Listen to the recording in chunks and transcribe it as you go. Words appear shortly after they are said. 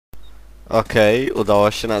Okej,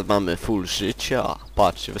 udało się, nawet mamy full życia.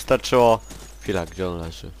 Patrzcie, wystarczyło... Chwila, gdzie on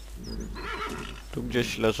leży? Tu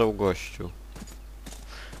gdzieś leżał gościu.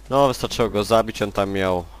 No, wystarczyło go zabić, on tam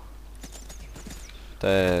miał...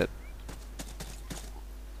 Te...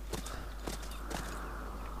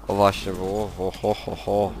 O właśnie, było...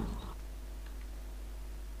 Ho.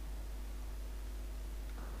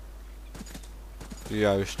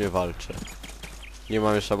 Ja już nie walczę. Nie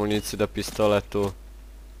mam już amunicji do pistoletu.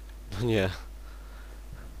 No nie.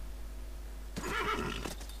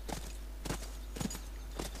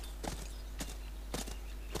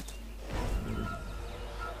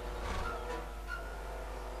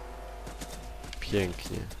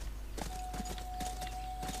 Pięknie.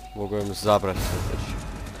 Mogłem zabrać to też.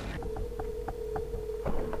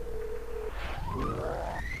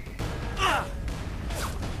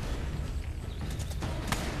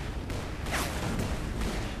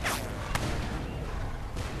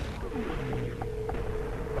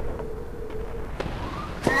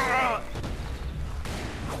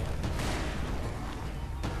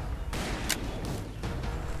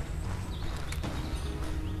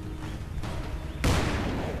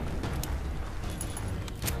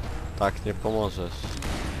 Tak nie pomożesz.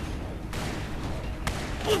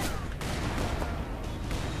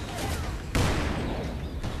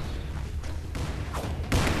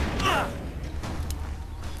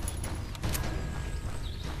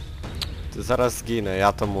 Ty zaraz zginę,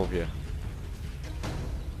 ja to mówię.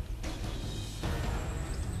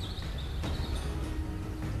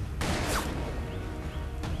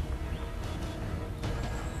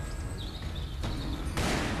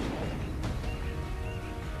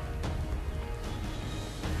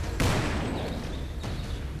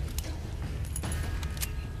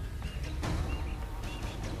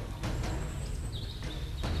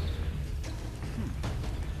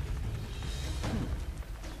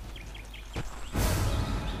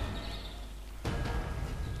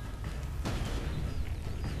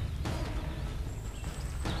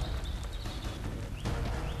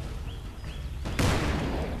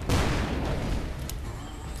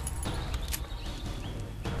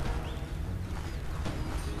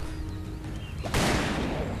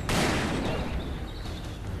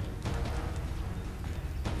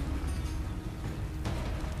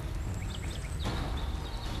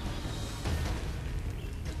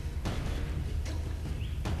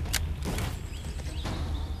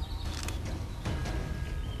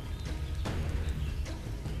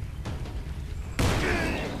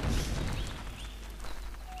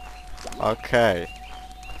 Okej.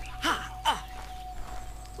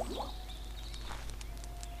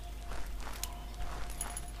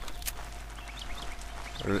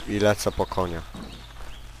 I lecę po konia.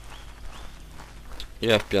 I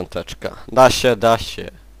F5. Da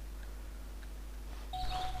się.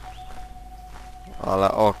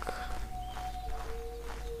 Ale ok.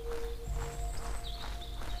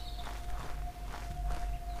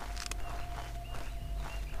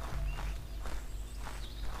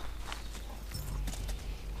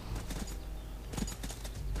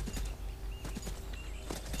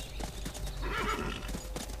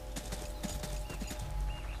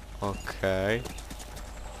 Okej.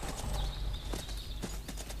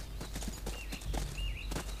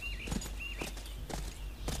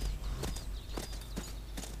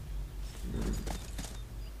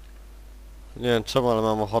 Nie wiem czemu, ale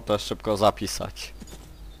mam ochotę szybko zapisać.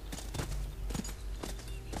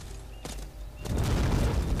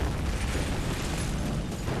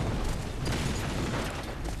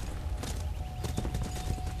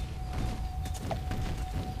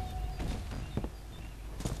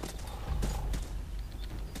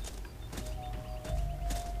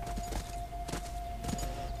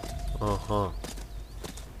 Aha.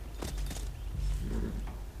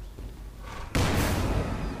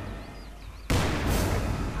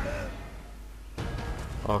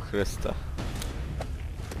 O Chryste.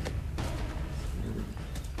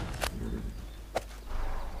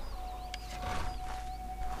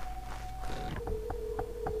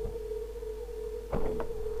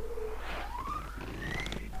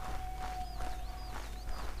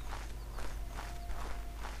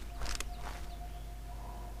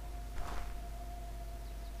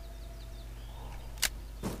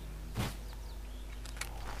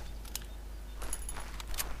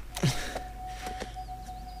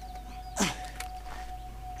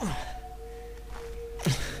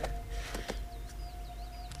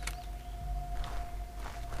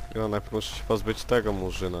 Ja najpierw muszę się pozbyć tego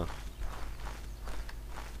murzyna.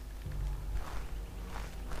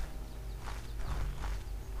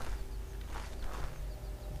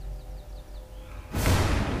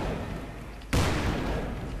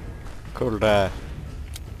 Kurde.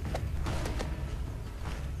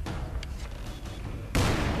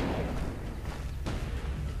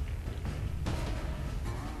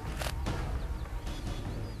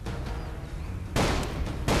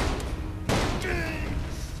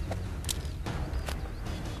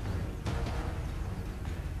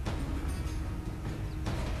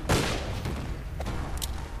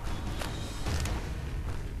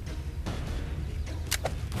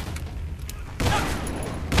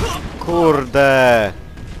 Kurde!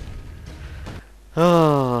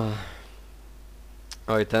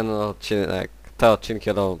 Oj, ten odcinek, te odcinki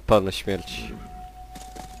będą pełne śmierci.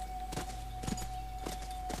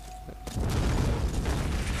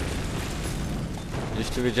 Gdzieś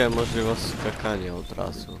tu widziałem możliwość skakania od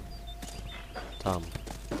razu. Tam.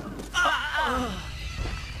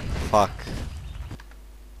 Fuck.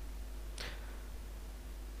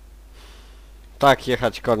 Tak,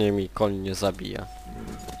 jechać koniem i koń nie zabija.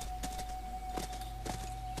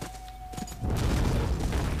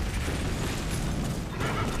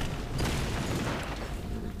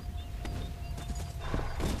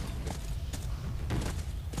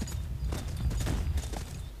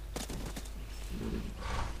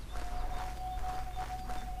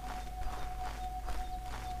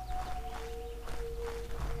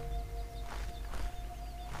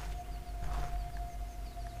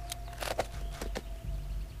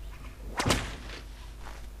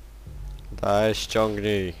 Daj,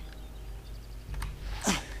 ściągnij.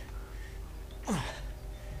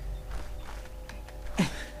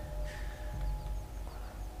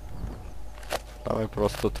 Dawaj po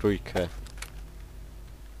prostu trójkę.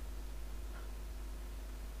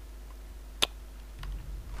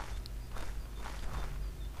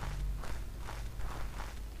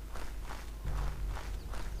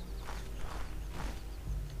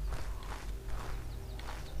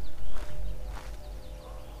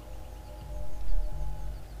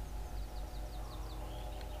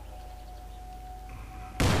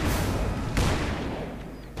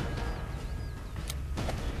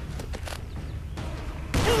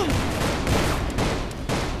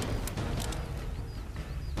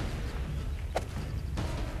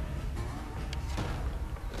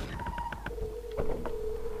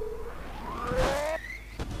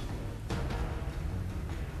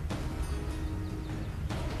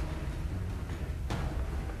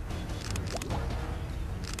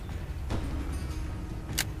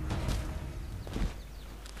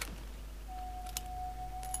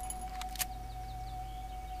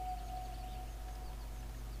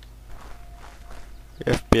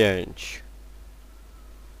 F5.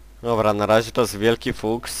 Dobra, na razie to jest wielki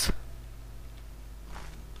fuks.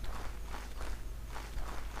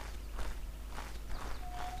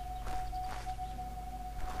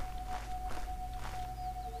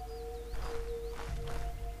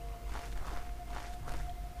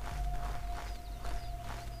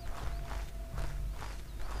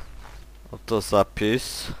 Oto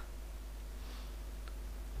zapis.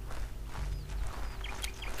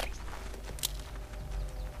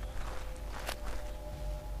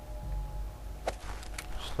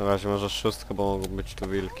 Na razie może szóstka, bo mogą być tu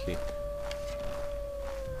wilki.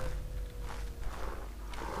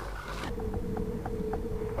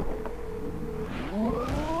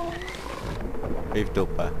 I w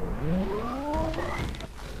dupę.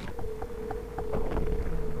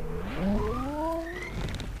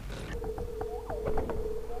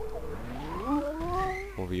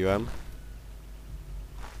 Mówiłem.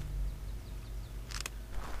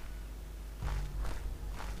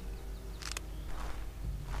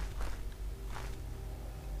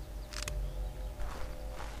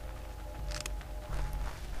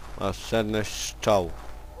 Oszczędność strzał.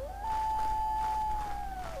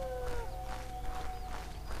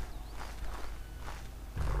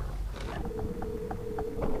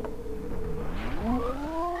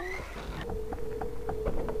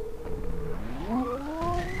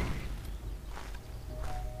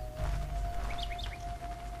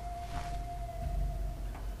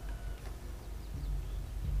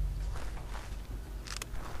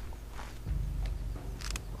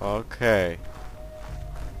 Okej.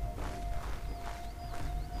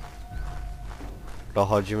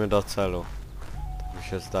 Dochodzimy do celu. Tak mi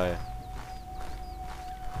się zdaje.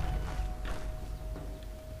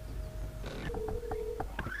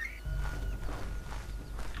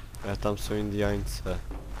 A tam są Indiańcy.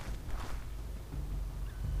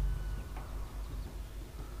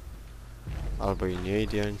 Albo i nie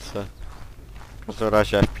Indiańcy. W każdym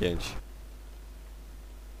razie F5.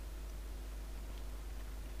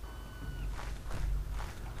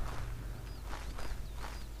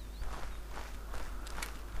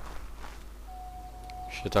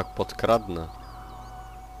 Się tak podkradnę.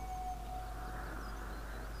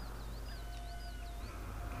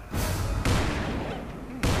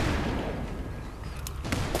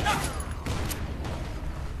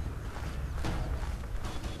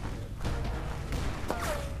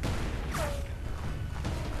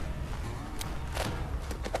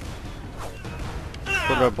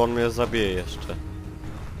 Kurde, bo on mnie zabije jeszcze.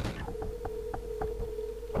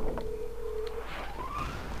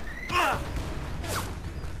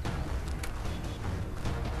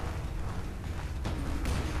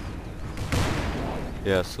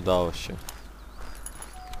 Jest, udało się.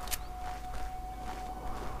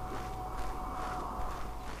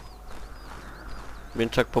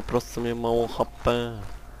 Mięczak po prostu miał mało HP.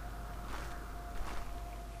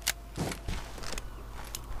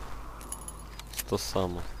 To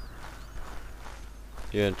samo.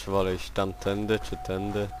 Nie wiem, czy wolę iść tamtędy, czy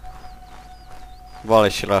tędy.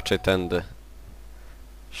 Wolę się raczej tędy.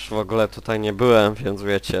 Już w ogóle tutaj nie byłem, więc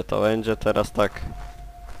wiecie, to będzie teraz tak...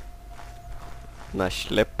 Na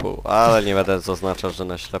ślepu, ale nie będę zaznaczał, że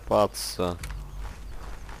na ślepo, a co?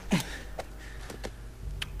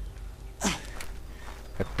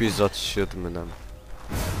 Epizod 7 nam.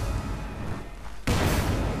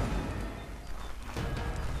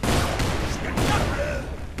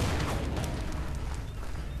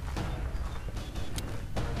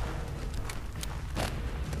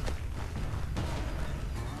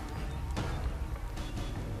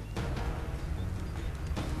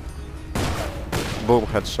 Boom,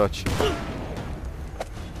 headshot.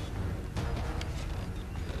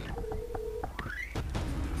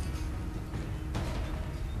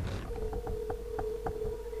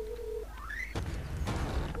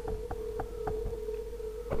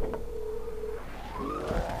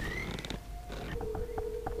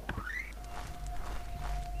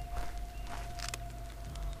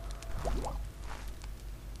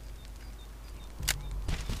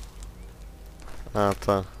 A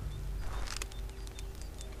to.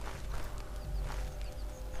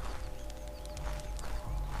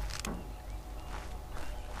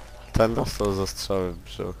 Ten dostał zastrzały w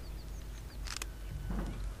brzuch.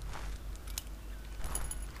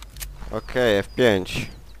 Okej, F5.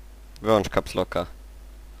 Wyłącz caps locka.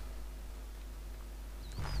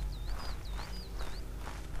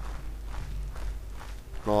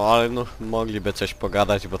 No ale no mogliby coś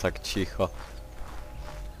pogadać, bo tak cicho.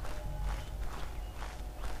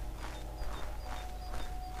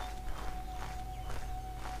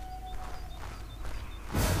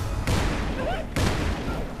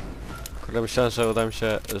 Kurde, myślałem, że uda mi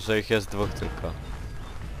się, że ich jest dwóch tylko.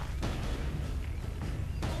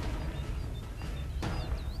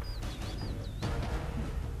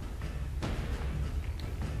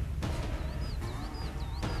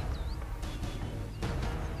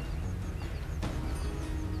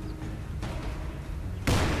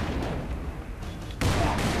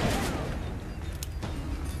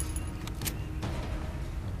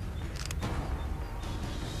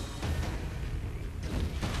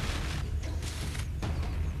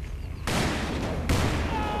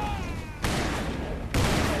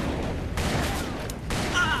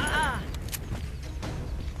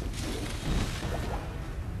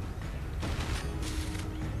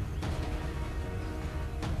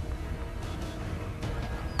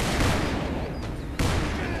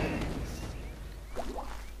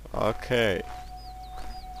 Okej.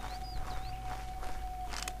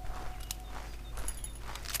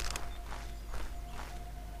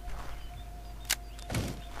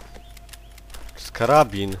 Z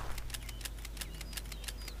karabin.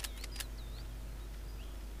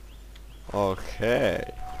 Okej.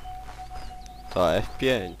 To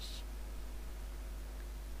F5.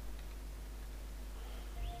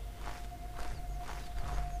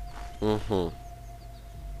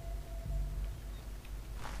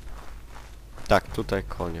 Tak, tutaj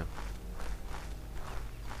konia.